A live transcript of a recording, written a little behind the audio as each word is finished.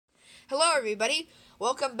Hello everybody,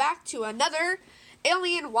 welcome back to another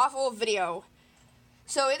Alien Waffle video.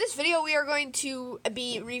 So in this video we are going to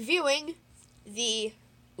be reviewing the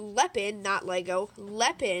Lepin, not Lego,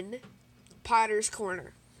 Lepin Potter's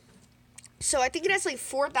Corner. So I think it has like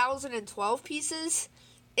 4,012 pieces.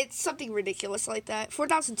 It's something ridiculous like that.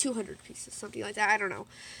 4,200 pieces, something like that, I don't know.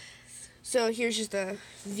 So here's just a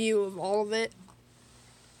view of all of it,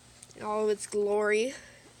 in all of its glory.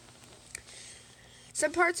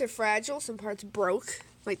 Some parts are fragile, some parts broke,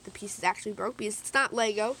 like the pieces actually broke, because it's not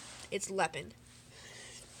Lego, it's Lepin.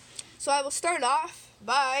 So I will start off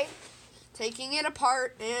by taking it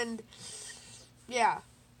apart, and yeah,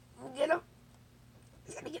 I'm gonna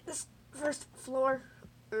get this first floor,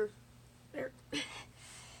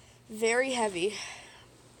 very heavy.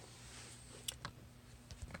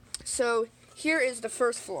 So here is the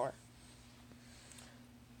first floor.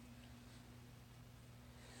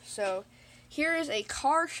 So here is a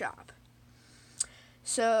car shop.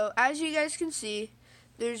 So as you guys can see,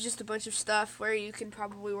 there's just a bunch of stuff where you can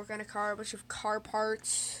probably work on a car, a bunch of car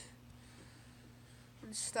parts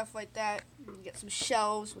and stuff like that. You can get some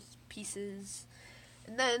shelves with pieces.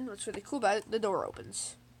 And then, what's really cool about it, the door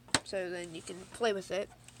opens. So then you can play with it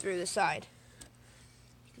through the side.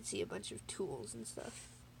 You can see a bunch of tools and stuff.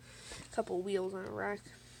 A couple wheels on a rack.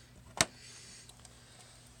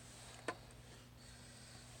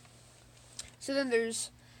 So then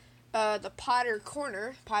there's the Potter's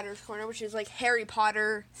Corner, which is like Harry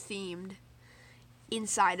Potter themed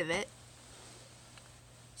inside of it.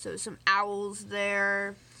 So some owls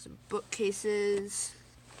there, some bookcases,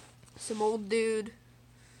 some old dude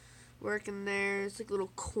working there. It's like a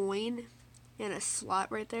little coin and a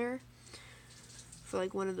slot right there for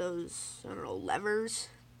like one of those, I don't know, levers.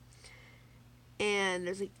 And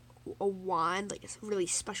there's like a wand, like a really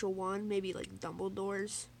special wand, maybe like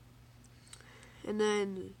Dumbledore's. And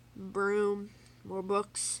then broom, more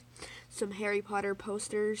books, some Harry Potter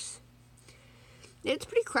posters. It's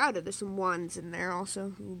pretty crowded. There's some wands in there also,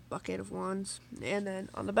 a little bucket of wands. And then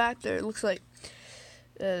on the back there, it looks like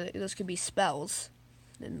those could be spells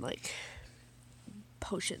and like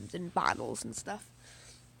potions and bottles and stuff.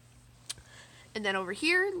 And then over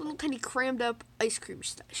here, a little tiny crammed up ice cream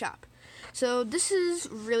shop. So this is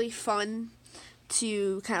really fun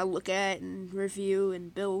to kind of look at and review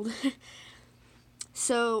and build.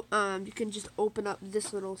 So, you can just open up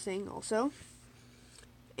this little thing also.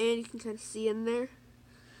 And you can kind of see in there.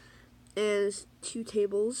 There's 2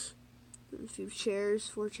 tables, a few chairs,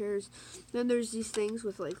 4 chairs. Then there's these things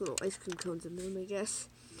with like little ice cream cones in them, I guess.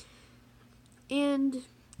 And,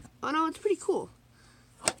 oh no, it's pretty cool.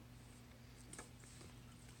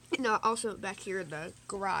 And also back here in the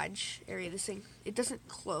garage area, this thing, it doesn't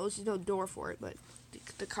close. There's no door for it, but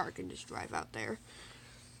the car can just drive out there.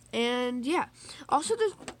 And yeah, also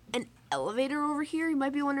there's an elevator over here. You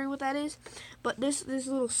might be wondering what that is, but this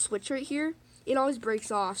little switch right here, it always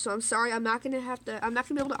breaks off. So I'm sorry, I'm not gonna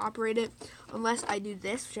be able to operate it unless I do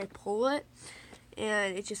this, which I pull it,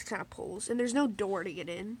 and it just kind of pulls. And there's no door to get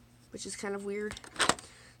in, which is kind of weird.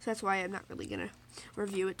 So that's why I'm not really gonna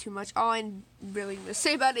review it too much. All I'm really gonna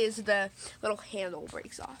say about it is the little handle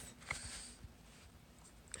breaks off.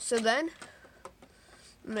 So then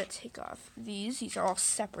I'm going to take off these. These are all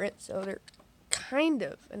separate, so they're kind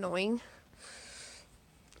of annoying.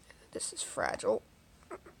 This is fragile.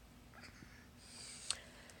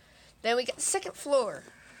 Then we got the second floor.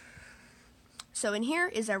 So in here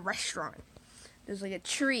is a restaurant. There's like a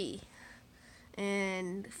tree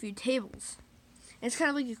and a few tables. And it's kind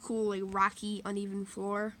of like a cool, like rocky, uneven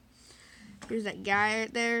floor. There's that guy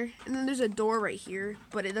right there. And then there's a door right here,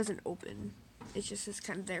 but it doesn't open. It's just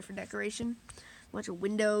kind of there for decoration. Bunch of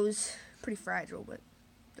windows, pretty fragile, but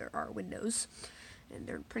there are windows, and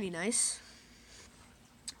they're pretty nice.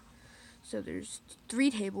 So there's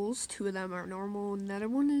 3 tables, 2 of them are normal, and another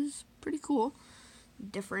one is pretty cool,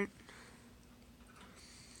 different.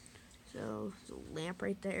 So there's a lamp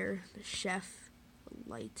right there, the chef, a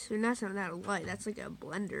light, or that's not a light, that's like a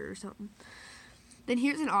blender or something. Then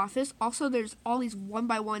here's an office. Also, there's all these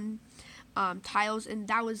 1x1 tiles, and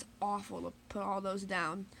that was awful to put all those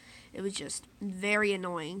down. It was just very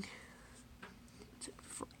annoying. It took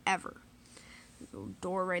forever. There's a little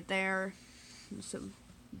door right there. There's some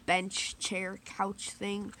bench, chair, couch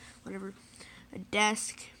thing, whatever. A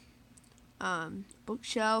desk.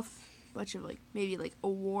 Bookshelf. A bunch of maybe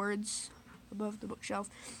awards above the bookshelf.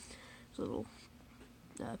 There's a little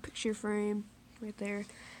picture frame right there.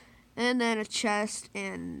 And then a chest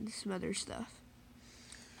and some other stuff.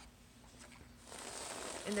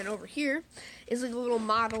 And then over here is like a little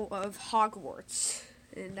model of Hogwarts.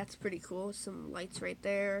 And that's pretty cool. Some lights right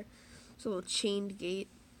there. It's a little chained gate.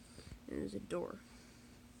 and there's a door.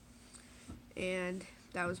 And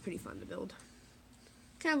that was pretty fun to build.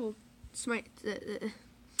 Kind of a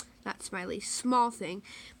not smiley, small thing,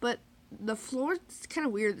 but the floor is kind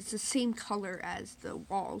of weird. It's the same color as the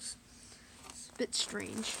walls. It's a bit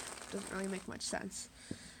strange. Doesn't really make much sense.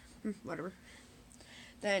 Whatever.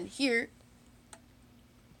 Then here,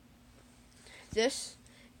 this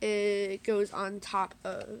it goes on top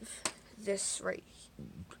of this right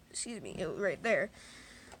there,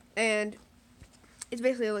 and it's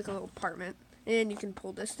basically like a little apartment. And you can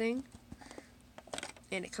pull this thing,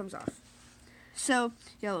 and it comes off. So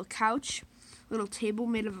you got a little couch, a little table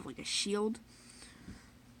made of like a shield,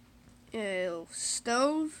 a little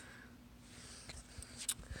stove.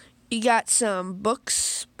 You got some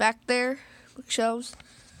books back there, bookshelves.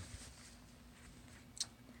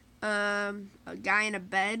 A guy in a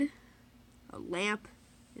bed, a lamp,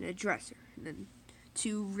 and a dresser, and then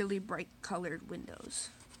 2 really bright colored windows.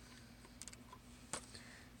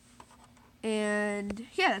 And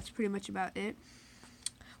yeah, that's pretty much about it.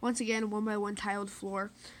 Once again, 1x1 tiled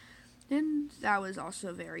floor, and that was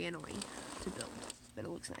also very annoying to build, but it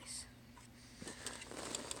looks nice.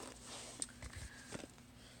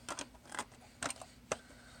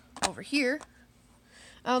 Over here,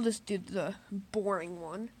 I'll just do the boring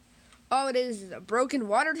one. All it is a broken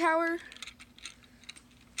water tower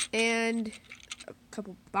and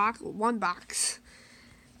one box,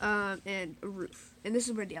 and a roof. And this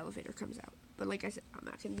is where the elevator comes out. But like I said, I'm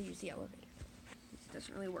not going to use the elevator. It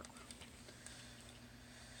doesn't really work well.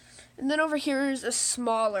 And then over here is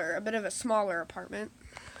a bit of a smaller apartment.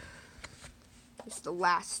 It's the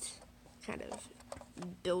last kind of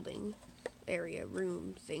building area,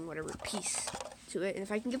 room thing, whatever, piece to it. And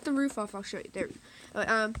if I can get the roof off, I'll show you. There.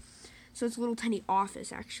 So it's a little tiny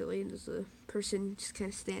office, actually, and there's a person just kind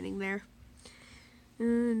of standing there.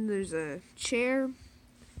 And there's a chair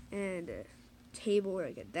and a table,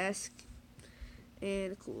 like a desk,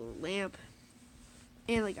 and a cool little lamp,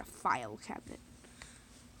 and like a file cabinet.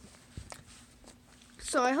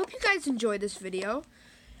 So I hope you guys enjoyed this video.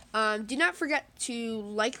 Do not forget to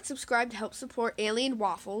like and subscribe to help support Alien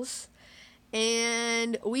Waffles.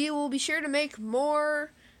 And we will be sure to make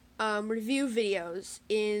more review videos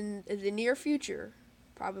in the near future.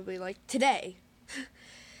 Probably like today.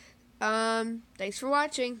 Thanks for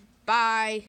watching. Bye.